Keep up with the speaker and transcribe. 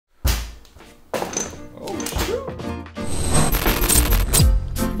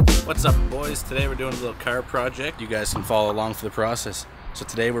What's up, boys? Today we're doing a little car project. You guys can follow along for the process. So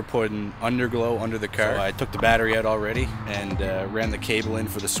today we're putting underglow under the car. So I took the battery out already and ran the cable in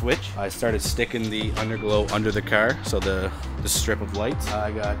for the switch. I started sticking the underglow under the car, so the strip of lights.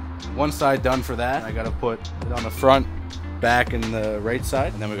 I got one side done for that. I got to put it on the front, back, and the right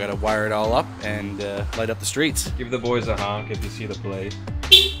side, and then we got to wire it all up and light up the streets. Give the boys a honk if you see the plate.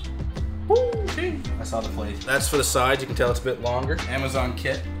 I saw the plate. That's for the side. You can tell it's a bit longer. Amazon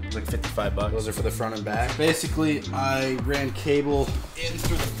kit. Like 55 bucks. Those are for the front and back. Basically, I ran cable in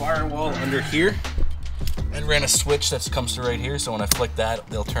through the firewall under here and ran a switch that comes through right here. So when I flick that,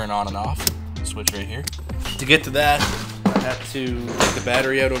 they'll turn on and off. Switch right here. To get to that, I had to take the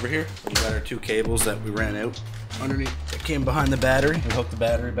battery out over here. We got our two cables that we ran out underneath that came behind the battery. We hooked the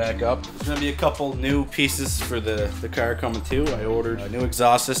battery back up. There's gonna be a couple new pieces for the car coming too. I ordered a new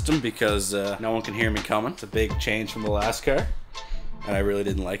exhaust system because no one can hear me coming. It's a big change from the last car, and I really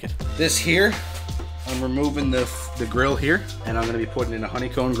didn't like it. This here, I'm removing the grill here, and I'm gonna be putting in a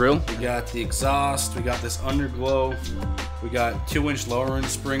honeycomb grill. We got the exhaust, we got this underglow, we got 2-inch lowering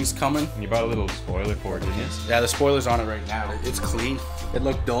springs coming. And you bought a little spoiler for it, didn't you? Yeah, the spoiler's on it right now. It's clean. It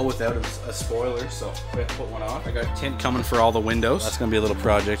looked dull without a spoiler, so we had to put one on. I got tint coming for all the windows. That's gonna be a little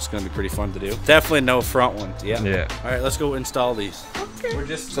project. It's gonna be pretty fun to do. Definitely no front ones. Yeah. Yeah. All right, let's go install these.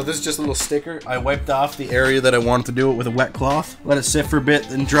 Okay. So this is just a little sticker. I wiped off the area that I wanted to do it with a wet cloth. Let it sit for a bit,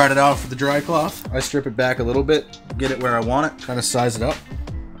 then dried it off with the dry cloth. I strip it back a little bit, get it where I want it, kind of size it up.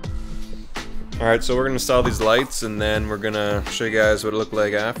 Alright, so we're going to install these lights and then we're going to show you guys what it looked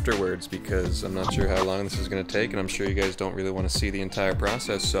like afterwards, because I'm not sure how long this is going to take and I'm sure you guys don't really want to see the entire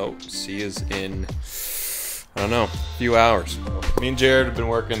process, so see us in, I don't know, a few hours. Me and Jared have been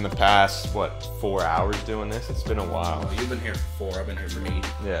working the past, what, 4 hours doing this? It's been a while. Oh, you've been here for 4, I've been here for 8.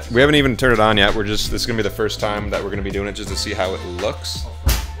 Yeah. We haven't even turned it on yet, this is going to be the first time that we're going to be doing it just to see how it looks.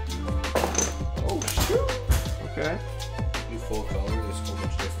 Oh, shoot. Okay. New full color, there's a whole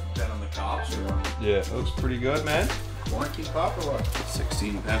bunch different. On the cops or what? Yeah, it looks pretty good, man. Quarantine pop or what?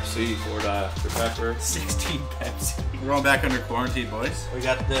 16 Pepsi for pepper. 16 Pepsi. We're going back under quarantine, boys. We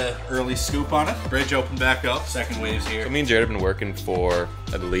got the early scoop on it. Bridge opened back up. Second wave's here. So me and Jared have been working for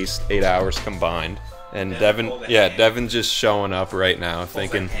at least 8 hours combined. And Devin, Devin's just showing up right now,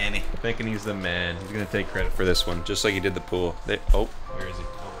 thinking he's the man. He's gonna take credit for this one, just like he did the pool. Oh, where is he?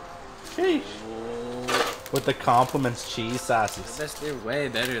 Sheesh. With the compliments cheese sauces. They're way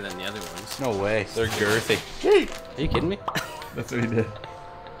better than the other ones. No way. They're girthy. Are you kidding me? That's what he did.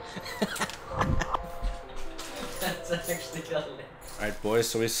 That's actually got it. Alright, boys,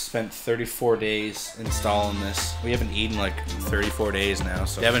 so we spent 34 days installing this. We haven't eaten like 34 days now,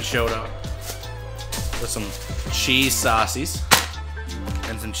 so Devin showed up with some cheese saucies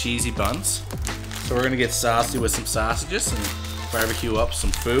and some cheesy buns. So we're gonna get saucy with some sausages and barbecue up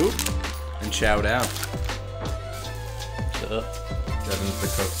some food and chow down. Devin's the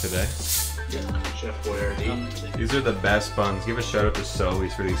cook today. Yeah, Chef Jaryd. These are the best buns. Give a shout out to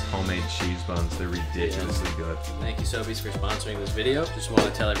Sobeys for these homemade cheese buns. They're ridiculously good. Thank you, Sobeys, for sponsoring this video. Just want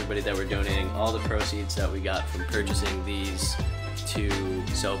to tell everybody that we're donating all the proceeds that we got from purchasing these to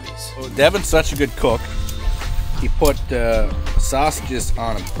Sobeys. Oh, Devin's such a good cook. He put sausages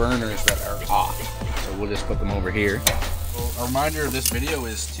on burners that are off. So we'll just put them over here. Well, a reminder of this video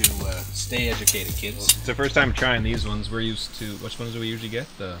is to stay educated, kids. It's the first time trying these ones. We're used to, which ones do we usually get?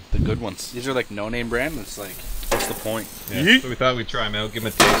 The good ones. These are like no-name brand. It's like, what's the point? Yeah, so we thought we'd try them out, give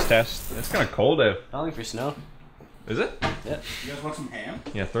them a taste test. It's kind of cold out. Calling for snow. Is it? Yeah. You guys want some ham?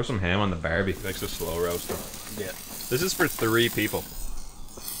 Yeah, throw some ham on the Barbie. He likes to slow roast them. Yeah. This is for 3 people.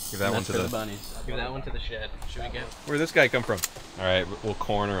 Give that one to the bunnies. Give that one to the shed. Should we go? Where'd this guy come from? All right, we'll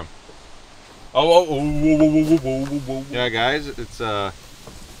corner him. Yeah, guys, it's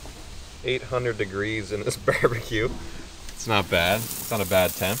 800 degrees in this barbecue. It's not bad. It's not a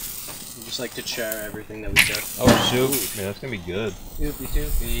bad temp. We just like to char everything that we cook. Oh shoot! Man, that's gonna be good.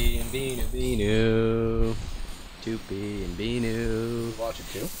 Toopy and beanu. Toopy and beanu. Watch it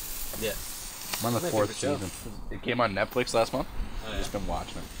too? Yeah. I'm on the 4th season. It came on Netflix last month. Oh, I've just been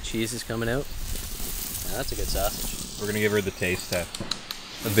watching it. Cheese is coming out. Now that's a good sausage. We're gonna give her the taste test.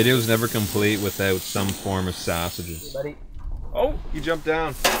 The video's never complete without some form of sausages. Hey, buddy. Oh, you jumped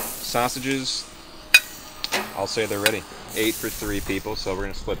down. Sausages, I'll say they're ready. 8 for 3 people, so we're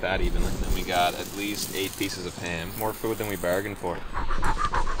gonna split that evenly. Then we got at least 8 pieces of ham. More food than we bargained for.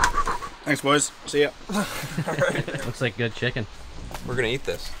 Thanks, boys. See ya. Looks like good chicken. We're gonna eat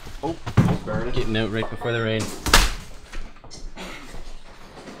this. Oh, burning. Getting out right before the rain.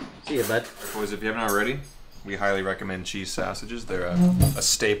 See ya, bud. Boys, if you haven't already, We highly recommend cheese sausages. They're a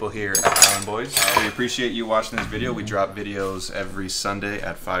staple here at islandboyz. We appreciate you watching this video. We drop videos every Sunday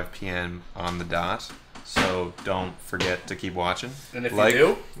at 5 p.m. on the dot. So don't forget to keep watching. And if you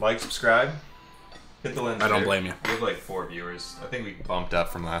do, like, subscribe, hit the lens. I don't blame you. We have like 4 viewers. I think we bumped up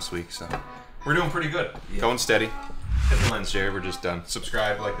from last week, so we're doing pretty good. Yeah. Going steady. Hit the lens, Jaryd. We're just done.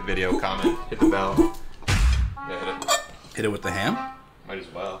 Subscribe, like the video, comment, hit the bell. Yeah, hit it. Hit it with the ham? Might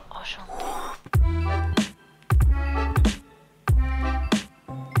as well.